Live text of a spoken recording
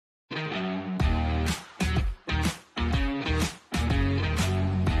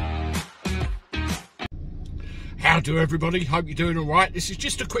How do everybody? Hope you're doing all right. This is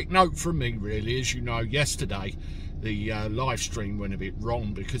just a quick note from me, really. As you know, yesterday the live stream went a bit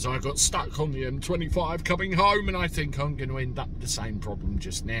wrong because I got stuck on the M25 coming home, and I think I'm going to end up with the same problem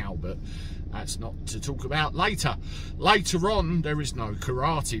just now, but that's not to talk about later. Later on, there is no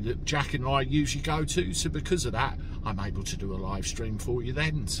karate that Jack and I usually go to, so because of that, I'm able to do a live stream for you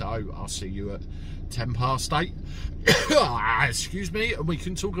then. So I'll see you at 8:10. Excuse me, and we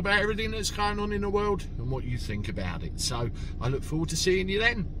can talk about everything that's going on in the world and what you think about it. So I look forward to seeing you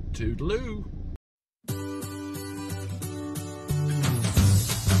then. Toodaloo.